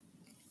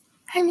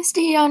Hi,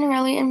 Mr.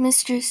 Iannarelli and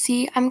Mr.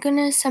 C. I'm going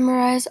to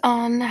summarize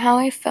on how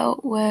I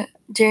felt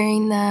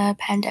during the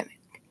pandemic.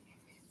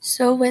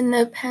 So when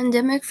the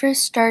pandemic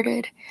first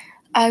started,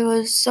 I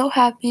was so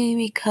happy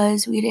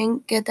because we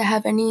didn't get to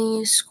have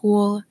any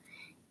school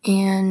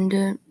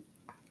and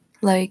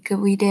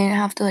we didn't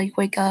have to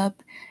wake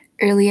up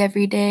early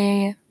every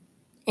day,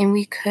 and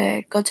we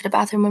could go to the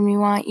bathroom when we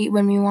want, eat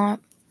when we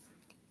want,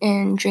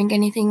 and drink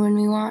anything when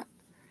we want.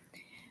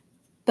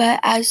 But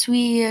as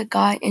we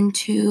got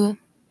into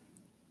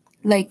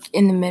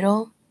in the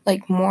middle,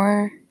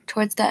 more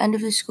towards the end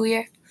of the school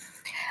year,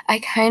 I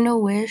kind of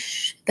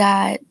wish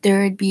that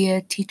there would be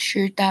a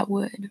teacher that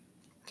would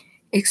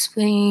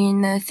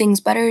explain things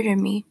better to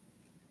me.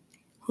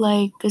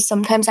 'Cause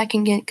sometimes I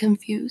can get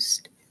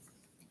confused.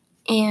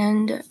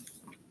 And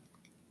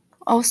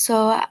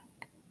also,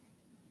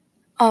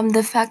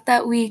 the fact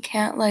that we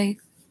can't,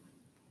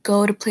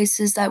 go to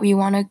places that we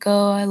want to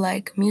go,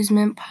 like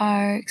amusement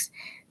parks,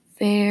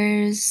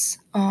 fairs,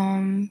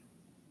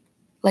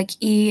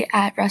 eat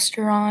at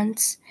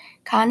restaurants,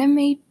 kind of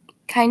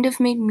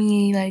made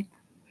me,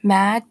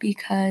 mad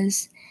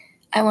because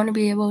I want to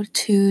be able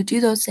to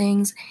do those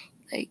things,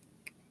 like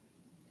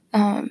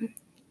um,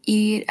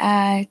 eat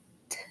at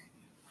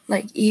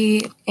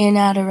eat in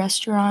at a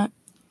restaurant,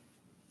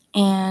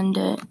 and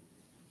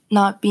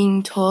not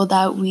being told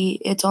that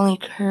it's only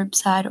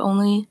curbside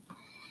only,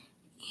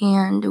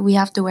 and we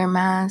have to wear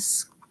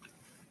masks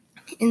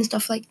and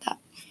stuff like that.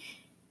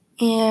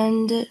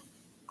 And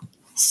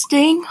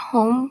staying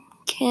home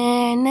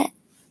can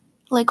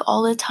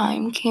all the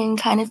time can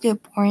kind of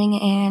get boring,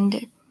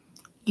 and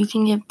you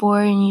can get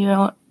bored and you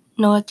don't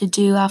know what to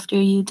do after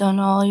you've done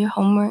all your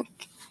homework.